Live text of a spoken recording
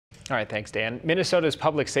All right, thanks, Dan. Minnesota's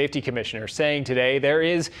public safety commissioner saying today there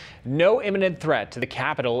is no imminent threat to the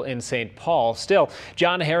Capitol in St. Paul. Still,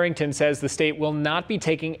 John Harrington says the state will not be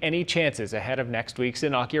taking any chances ahead of next week's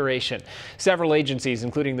inauguration. Several agencies,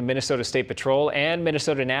 including the Minnesota State Patrol and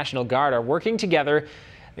Minnesota National Guard, are working together.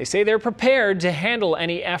 They say they're prepared to handle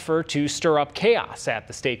any effort to stir up chaos at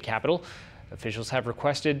the state capitol. Officials have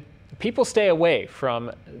requested people stay away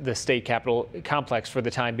from the state capitol complex for the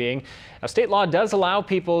time being. Now, state law does allow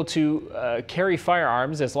people to carry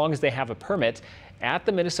firearms as long as they have a permit at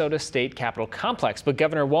the Minnesota State Capitol complex. But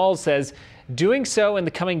Governor Walz says doing so in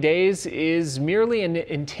the coming days is merely an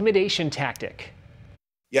intimidation tactic.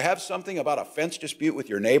 You have something about a fence dispute with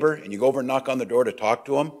your neighbor and you go over and knock on the door to talk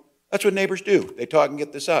to them. That's what neighbors do. They talk and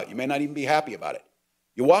get this out. You may not even be happy about it.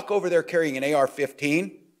 You walk over there carrying an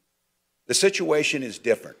AR-15, the situation is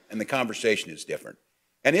different and the conversation is different.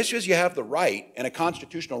 And it's just you have the right and a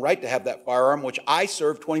constitutional right to have that firearm, which I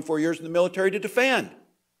served 24 years in the military to defend.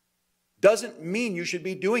 Doesn't mean you should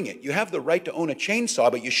be doing it. You have the right to own a chainsaw,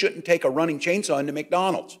 but you shouldn't take a running chainsaw into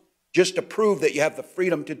McDonald's just to prove that you have the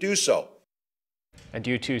freedom to do so. And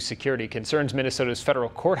due to security concerns, Minnesota's federal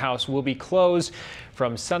courthouse will be closed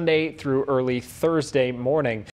from Sunday through early Thursday morning.